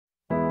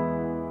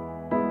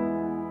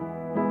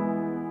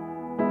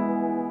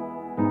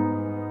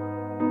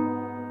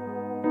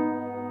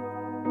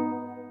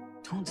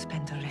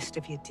rest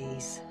of your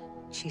days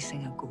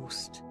chasing a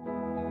ghost.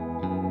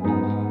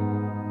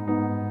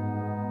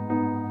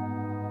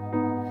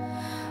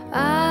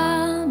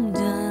 I'm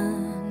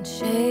done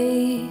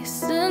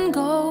chasing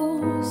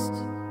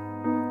ghosts,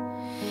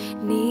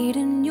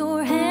 needing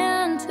your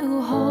hand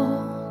to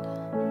hold.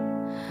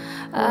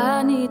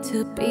 I need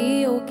to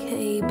be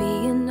okay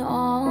being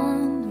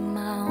on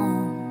my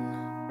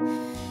own,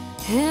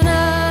 and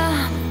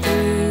I'm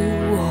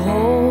through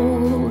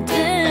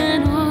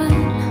holding on,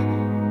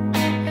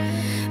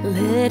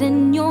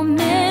 letting your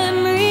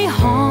memory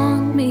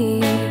haunt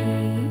me,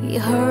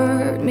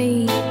 hurt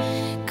me,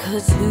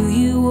 'cause who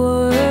you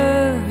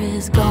were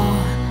is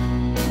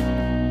gone.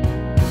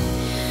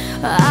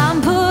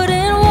 I'm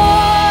putting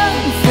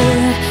one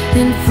foot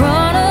in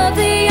front of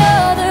the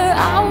other.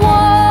 I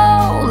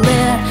won't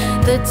let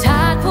the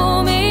tide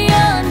pull me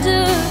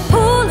under,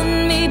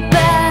 pulling me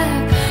back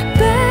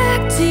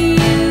to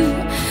you.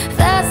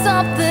 That's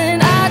something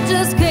I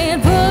just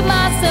can't put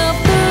myself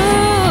through.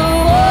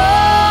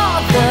 All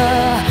the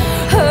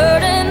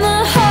hurt and the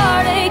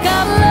heartache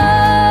I've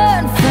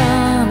learned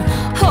from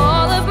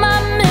all of my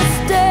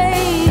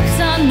mistakes.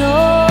 I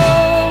know,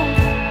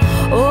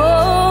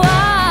 oh,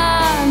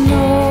 I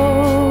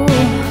know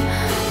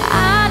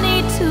I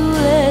need to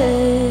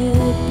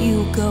let you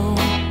go.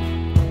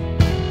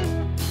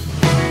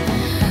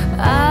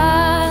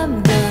 I'm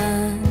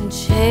done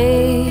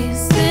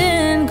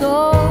chasing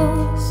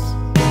ghosts.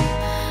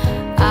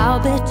 I'll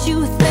bet you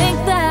think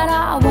that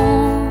I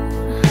won't,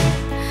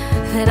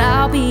 that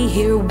I'll be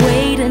here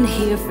waiting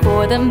here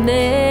for the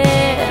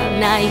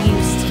men I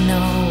used to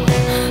know,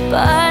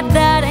 but